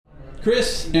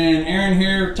Chris and Aaron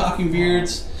here, Talking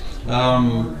Beards.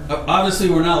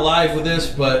 Obviously, we're not live with this,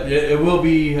 but it will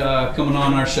be coming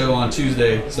on our show on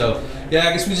Tuesday. So, yeah,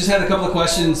 I guess we just had a couple of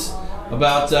questions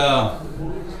about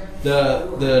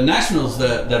the nationals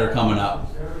that are coming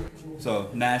up.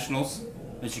 So, nationals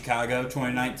in Chicago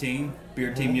 2019,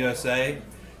 Beard Team USA.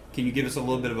 Can you give us a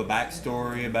little bit of a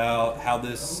backstory about how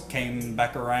this came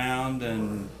back around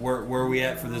and where are we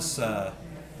at for this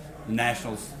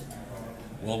nationals?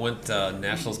 Well,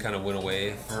 nationals kind of went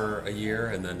away for a year,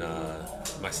 and then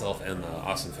myself and the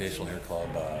Awesome Facial Hair Club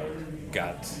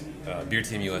got Beard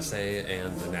Team USA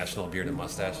and the National Beard and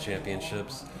Mustache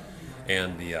Championships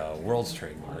and the World's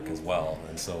trademark as well.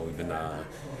 And so we've been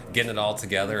getting it all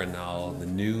together, and now the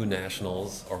new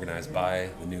nationals organized by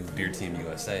the new Beard Team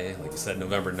USA, like you said,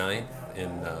 November 9th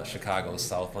in Chicago's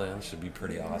Southland, should be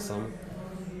pretty awesome.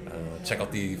 Check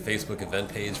out the Facebook event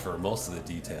page for most of the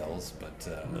details,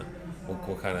 but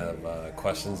what kind of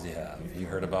questions do you have? You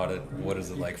heard about it. What is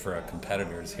it like for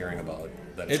competitors hearing about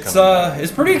that?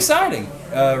 It's pretty exciting,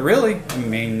 really. I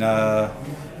mean,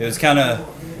 it's kind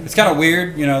of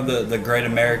weird, you know, the Great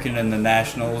American and the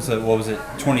Nationals. What was it,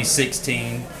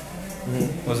 2016?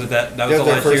 Mm-hmm. Was it that was the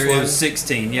last year? It was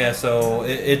 16. Yeah, so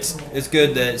it's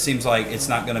good that it seems like it's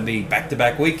not going to be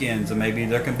back-to-back weekends, and maybe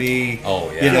there can be.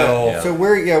 Oh yeah. You know, yeah. So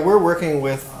we're working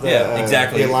with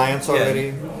exactly the Alliance already.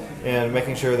 Yeah. And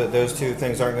making sure that those two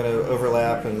things aren't going to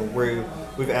overlap. And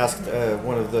we've asked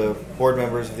one of the board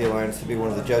members of the Alliance to be one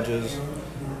of the judges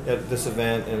at this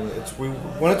event. And we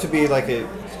want it to be like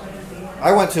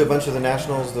I went to a bunch of the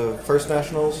nationals, the first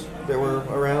nationals that were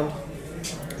around.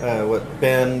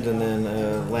 Bend, and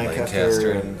then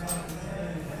Lancaster.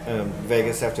 And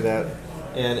Vegas after that.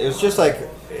 And it was just like,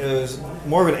 it was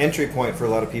more of an entry point for a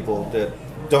lot of people that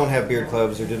don't have beard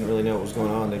clubs or didn't really know what was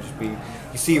going on.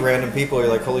 You see random people, you're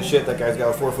like, holy shit, that guy's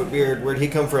got a 4-foot beard. Where'd he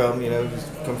come from? You know, he's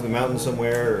come from the mountains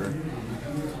somewhere or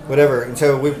whatever. And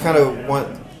so we kind of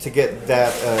want to get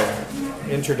that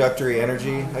introductory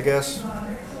energy, I guess,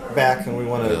 back. And we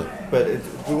want to,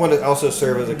 we want to also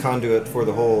serve as a conduit for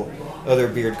the whole other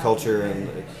beard culture. And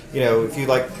you know, if you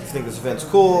think this event's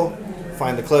cool,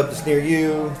 find the club that's near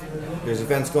you. There's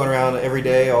events going around every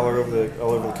day, all over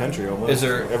the country, almost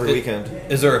every weekend.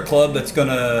 Is there a club that's going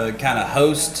to kind of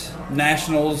host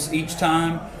nationals each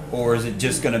time, or is it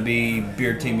just going to be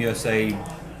Beard Team USA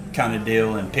kind of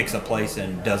deal and picks a place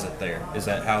and does it there? Is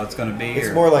that how it's going to be?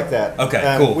 It's more like that.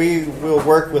 Okay, cool. We will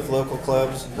work with local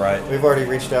clubs. Right. We've already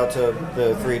reached out to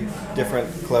the 3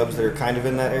 different clubs that are kind of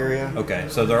in that area. Okay,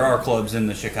 so there are clubs in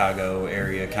the Chicago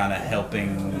area kind of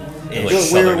helping.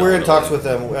 We're in talks with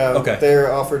them. Okay.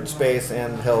 They're offered space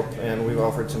and help, and we've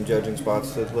offered some judging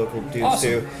spots to local dudes awesome.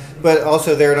 too. But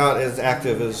also, they're not as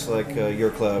active as like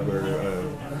your club or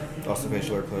Austin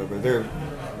Facial Hair Club. Or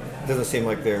doesn't seem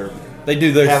like they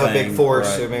do their have thing, a big force,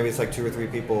 right. so maybe it's like 2 or 3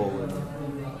 people.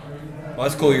 Well,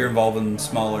 that's cool. You're involved in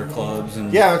smaller clubs,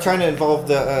 and yeah, I'm trying to involve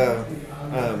the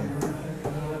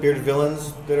bearded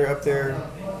villains that are up there.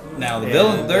 Now the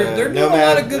villains, they're doing a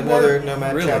lot of good work.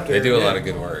 Nomad really, chapter. They do a lot of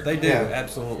good work. They do,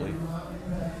 absolutely.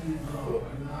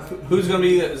 Who's going to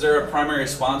be? Is there a primary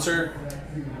sponsor?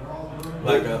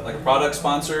 Like a product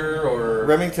sponsor, or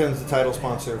Remington's the title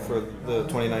sponsor for the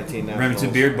 2019 Nationals.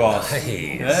 Remington Beard Boss. Nice.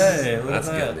 Hey, that's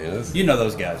good news. You know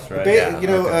those guys, right? You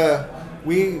know,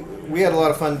 we had a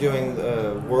lot of fun doing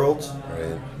Worlds.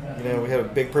 Right. You know, we had a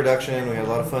big production. We had a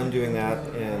lot of fun doing that,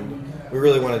 and we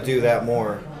really want to do that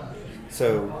more.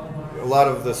 So, a lot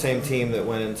of the same team that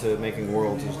went into making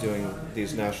Worlds is doing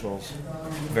these nationals.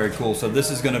 Very cool. So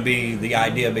this is going to be the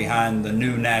idea behind the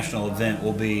new national event.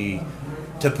 Will be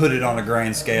to put it on a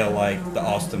grand scale like the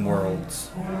Austin Worlds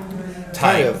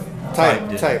type.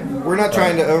 We're not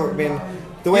trying to I mean,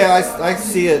 the way I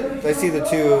see it, I see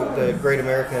the Great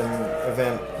American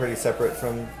event pretty separate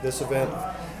from this event.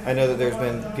 I know that there's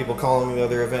been people calling the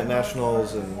other event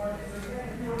nationals, and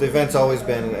the event's always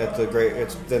been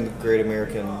it's been the Great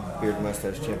American Beard and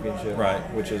Mustache Championship, right?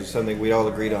 Which is something we all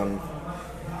agreed on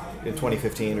in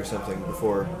 2015 or something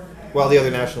before, while the other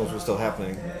nationals were still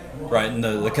happening. Right, and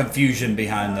the confusion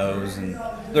behind those, and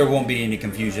there won't be any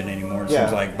confusion anymore. It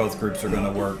seems like both groups are going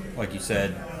to work, like you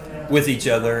said, with each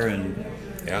other, and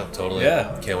yeah, totally.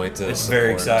 Yeah, can't wait to. It's support,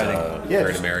 very exciting.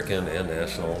 Great American and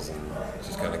nationals, and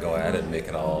just kind of go at it and make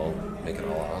it all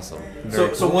awesome.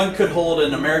 So one could hold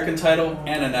an American title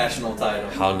and a national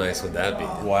title. How nice would that be?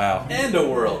 Wow. And a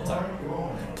world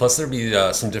title. Plus, there'd be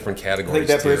some different categories. I think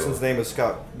that too. person's name is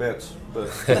Scott Metz, but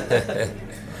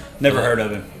never heard of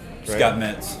him. Right. Scott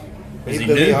Metz. Does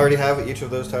he already have each of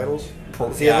those titles?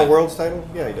 Does he have the World's title?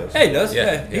 Yeah, he does. Yeah, he does.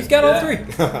 Yeah. He's got all 3.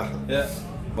 Yeah.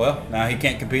 Well, now he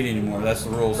can't compete anymore. That's the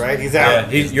rules. Right, he's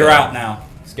out. Yeah, you're out now,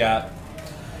 Scott.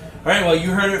 All right, well,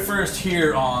 you heard it first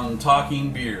here on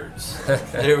Talking Beards.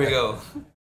 There we go.